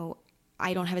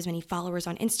don't have as many followers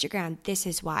on Instagram. This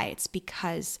is why. It's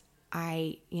because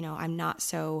I'm not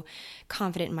so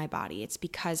confident in my body. It's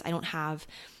because I don't have,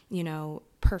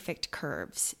 perfect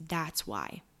curves. That's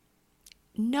why.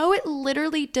 No, it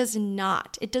literally does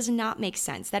not. It does not make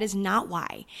sense. That is not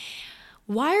why.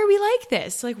 Why are we like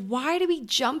this? Like, why do we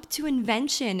jump to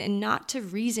invention and not to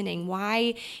reasoning?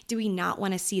 Why do we not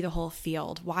want to see the whole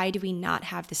field? Why do we not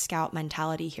have the scout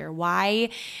mentality here? Why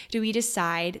do we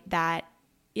decide that,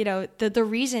 the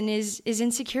reason is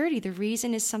insecurity? The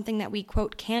reason is something that we,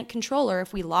 quote, can't control, or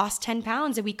if we lost 10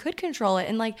 pounds and we could control it.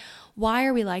 And like, why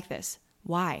are we like this?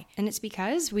 Why? And it's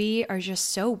because we are just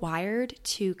so wired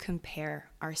to compare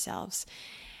ourselves.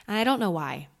 And I don't know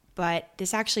why. But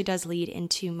this actually does lead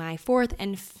into my fourth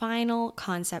and final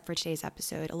concept for today's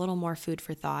episode, a little more food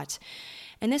for thought.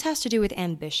 And this has to do with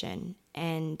ambition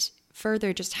and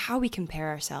further just how we compare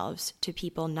ourselves to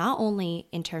people, not only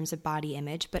in terms of body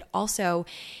image, but also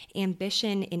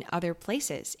ambition in other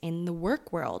places, in the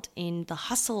work world, in the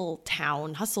hustle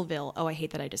town, Hustleville. Oh, I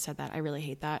hate that I just said that. I really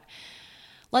hate that.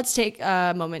 Let's take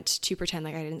a moment to pretend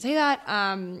like I didn't say that.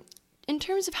 In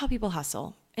terms of how people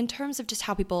hustle, in terms of just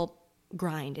how people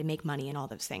grind and make money and all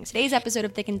those things. Today's episode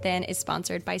of Thick and Thin is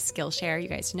sponsored by Skillshare. You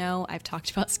guys know I've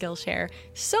talked about Skillshare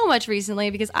so much recently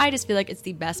because I just feel like it's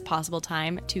the best possible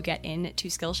time to get into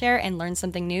Skillshare and learn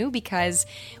something new, because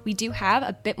we do have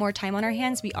a bit more time on our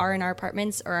hands. We are in our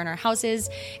apartments or in our houses,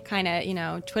 kind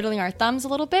of, twiddling our thumbs a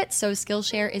little bit. So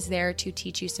Skillshare is there to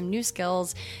teach you some new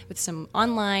skills with some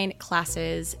online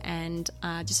classes and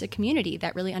just a community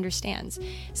that really understands.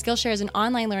 Skillshare is an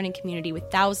online learning community with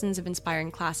thousands of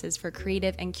inspiring classes for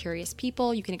creative and curious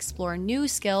people. You can explore new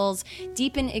skills,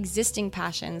 deepen existing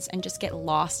passions, and just get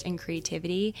lost in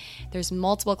creativity. There's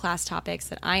multiple class topics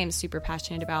that I am super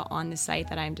passionate about on the site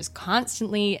that I'm just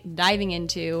constantly diving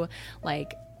into,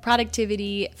 like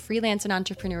productivity, freelance and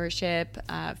entrepreneurship,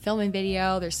 film and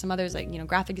video. There's some others like,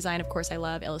 graphic design, of course I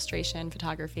love, illustration,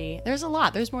 photography. There's a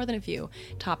lot. There's more than a few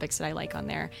topics that I like on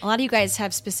there. A lot of you guys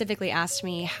have specifically asked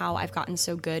me how I've gotten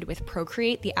so good with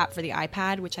Procreate, the app for the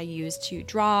iPad, which I use to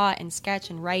draw and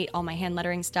sketch and write all my hand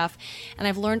lettering stuff. And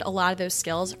I've learned a lot of those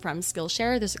skills from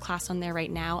Skillshare. There's a class on there right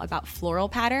now about floral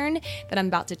pattern that I'm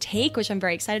about to take, which I'm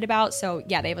very excited about. So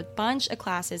yeah, they have a bunch of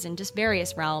classes in just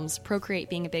various realms, Procreate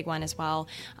being a big one as well.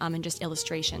 And just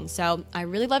illustration. So I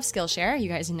really love Skillshare. You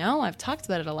guys know I've talked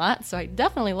about it a lot, so I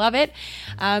definitely love it.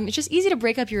 It's just easy to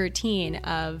break up your routine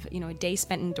of, a day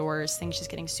spent indoors, things just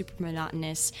getting super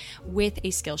monotonous with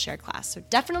a Skillshare class. So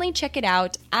definitely check it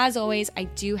out. As always, I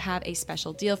do have a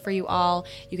special deal for you all.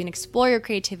 You can explore your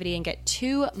creativity and get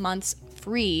 2 months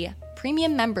free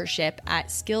premium membership at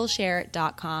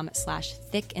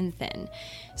Skillshare.com/thickandthin.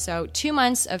 So 2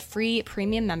 months of free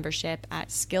premium membership at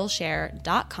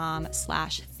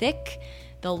Skillshare.com/thick,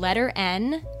 the letter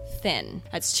N, thin.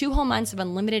 That's 2 whole months of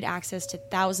unlimited access to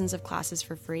thousands of classes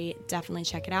for free. Definitely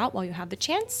check it out while you have the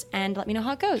chance and let me know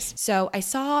how it goes. So I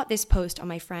saw this post on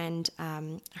my friend.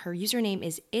 Her username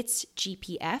is It's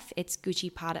GPF. It's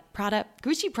Gucci Prada,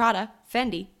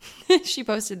 Fendi. She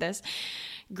posted this.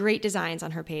 Great designs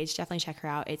on her page. Definitely check her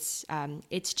out. It's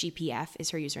GPF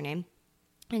is her username.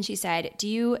 And she said, do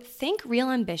you think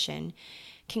real ambition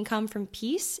can come from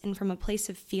peace and from a place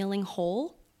of feeling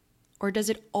whole? Or does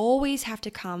it always have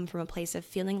to come from a place of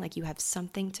feeling like you have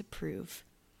something to prove?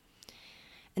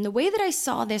 And the way that I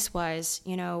saw this was,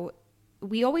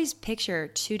 we always picture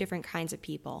 2 different kinds of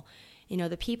people.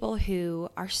 The people who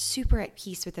are super at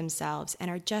peace with themselves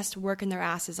and are just working their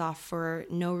asses off for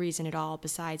no reason at all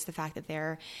besides the fact that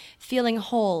they're feeling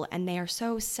whole and they are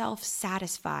so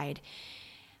self-satisfied.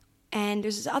 And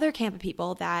there's this other camp of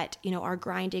people that, are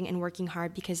grinding and working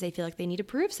hard because they feel like they need to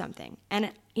prove something.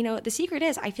 And, the secret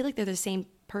is I feel like they're the same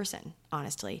person,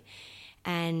 honestly.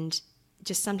 And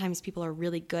just sometimes people are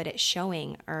really good at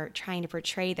showing or trying to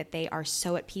portray that they are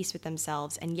so at peace with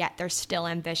themselves, and yet they're still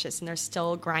ambitious and they're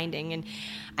still grinding. And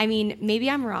I mean,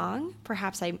 maybe I'm wrong.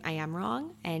 Perhaps I am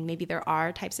wrong. And maybe there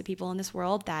are types of people in this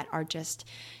world that are just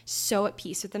so at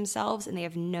peace with themselves and they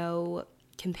have no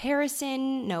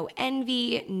comparison, no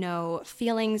envy, no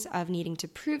feelings of needing to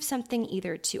prove something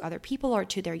either to other people or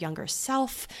to their younger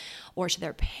self or to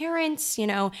their parents, you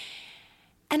know.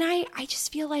 And I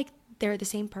just feel like they're the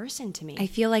same person to me. I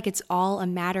feel like it's all a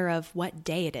matter of what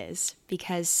day it is,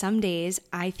 because some days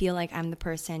I feel like I'm the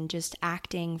person just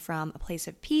acting from a place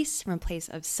of peace, from a place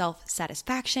of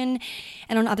self-satisfaction.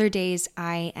 And on other days,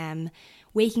 I am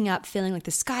waking up feeling like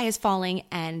the sky is falling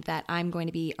and that I'm going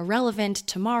to be irrelevant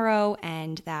tomorrow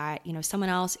and that, you know, someone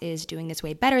else is doing this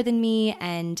way better than me,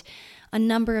 and a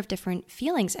number of different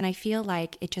feelings. And I feel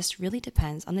like it just really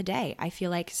depends on the day. I feel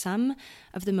like some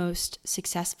of the most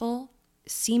successful,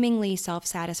 seemingly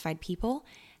self-satisfied people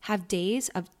have days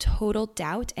of total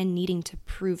doubt and needing to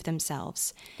prove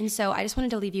themselves. And so I just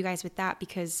wanted to leave you guys with that,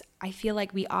 because I feel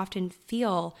like we often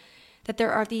feel that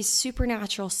there are these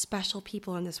supernatural, special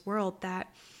people in this world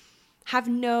that have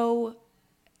no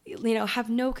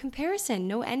comparison,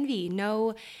 no envy,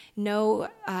 no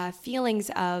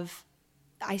feelings of,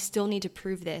 I still need to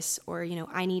prove this, or, you know,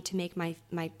 I need to make my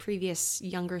previous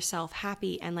younger self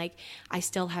happy, and like I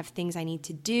still have things I need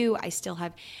to do. I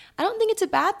don't think it's a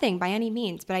bad thing by any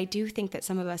means, but I do think that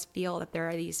some of us feel that there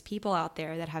are these people out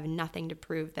there that have nothing to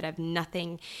prove, that have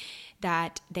nothing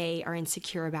that they are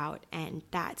insecure about, and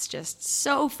that's just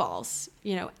so false.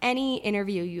 You know, any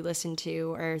interview you listen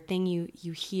to or thing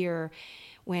you hear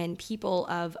when people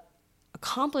of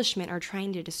accomplishment are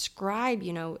trying to describe,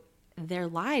 you know, their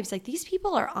lives, like these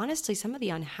people are honestly some of the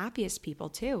unhappiest people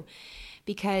too,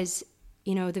 because,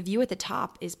 you know, the view at the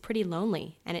top is pretty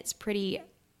lonely, and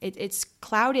it's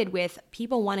clouded with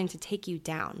people wanting to take you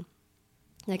down.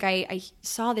 Like I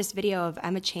saw this video of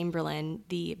Emma Chamberlain,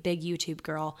 the big YouTube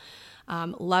girl.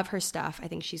 Love her stuff. I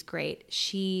think she's great.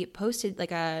 She posted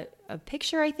like a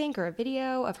picture, I think, or a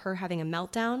video of her having a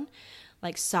meltdown,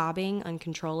 like sobbing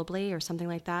uncontrollably or something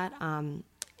like that.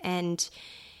 And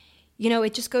you know,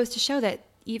 it just goes to show that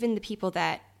even the people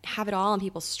that have it all and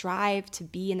people strive to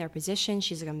be in their position,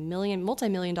 she's like a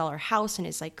multi-million-dollar house and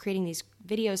is like creating these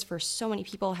videos for so many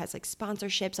people, has like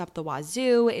sponsorships up the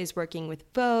wazoo, is working with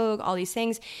Vogue, all these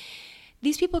things.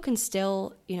 These people can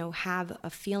still, you know, have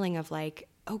a feeling of like,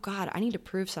 oh God, I need to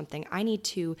prove something. I need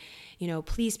to, you know,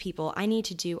 please people. I need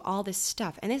to do all this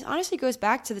stuff. And this honestly goes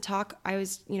back to the talk I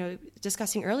was, you know,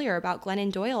 discussing earlier about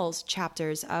Glennon Doyle's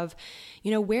chapters of, you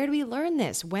know, where do we learn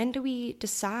this? When do we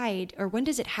decide, or when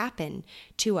does it happen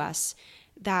to us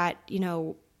that, you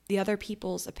know, the other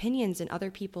people's opinions and other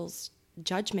people's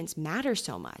judgments matter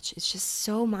so much? It's just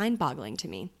so mind-boggling to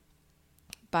me.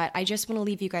 But I just want to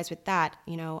leave you guys with that.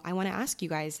 You know, I want to ask you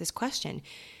guys this question.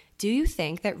 Do you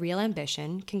think that real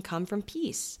ambition can come from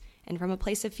peace and from a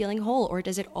place of feeling whole, or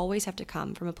does it always have to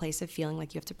come from a place of feeling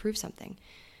like you have to prove something?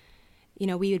 You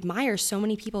know, we admire so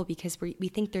many people because we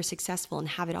think they're successful and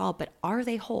have it all, but are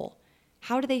they whole?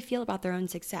 How do they feel about their own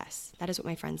success? That is what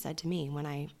my friend said to me when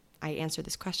I answered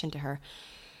this question to her.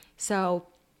 So,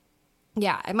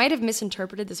 yeah, I might have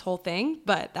misinterpreted this whole thing,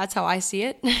 but that's how I see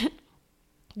it.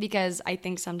 Because I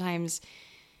think sometimes,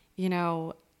 you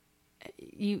know,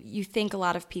 you think a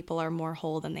lot of people are more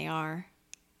whole than they are.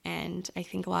 And I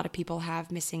think a lot of people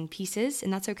have missing pieces,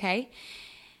 and that's okay.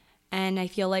 And I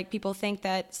feel like people think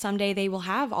that someday they will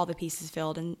have all the pieces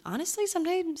filled. And honestly,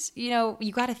 sometimes, you know,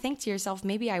 you got to think to yourself,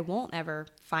 maybe I won't ever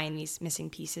find these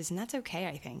missing pieces. And that's okay,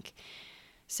 I think.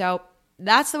 So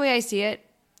that's the way I see it.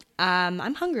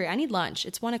 I'm hungry. I need lunch.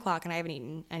 It's 1:00 and I haven't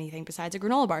eaten anything besides a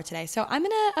granola bar today. So I'm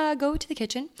going to go to the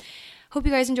kitchen. Hope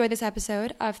you guys enjoyed this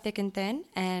episode of Thick and Thin,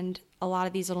 and a lot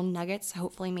of these little nuggets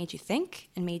hopefully made you think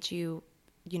and made you,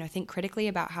 you know, think critically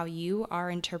about how you are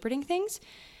interpreting things.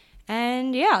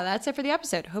 And yeah, that's it for the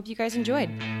episode. Hope you guys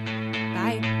enjoyed.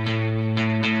 Bye.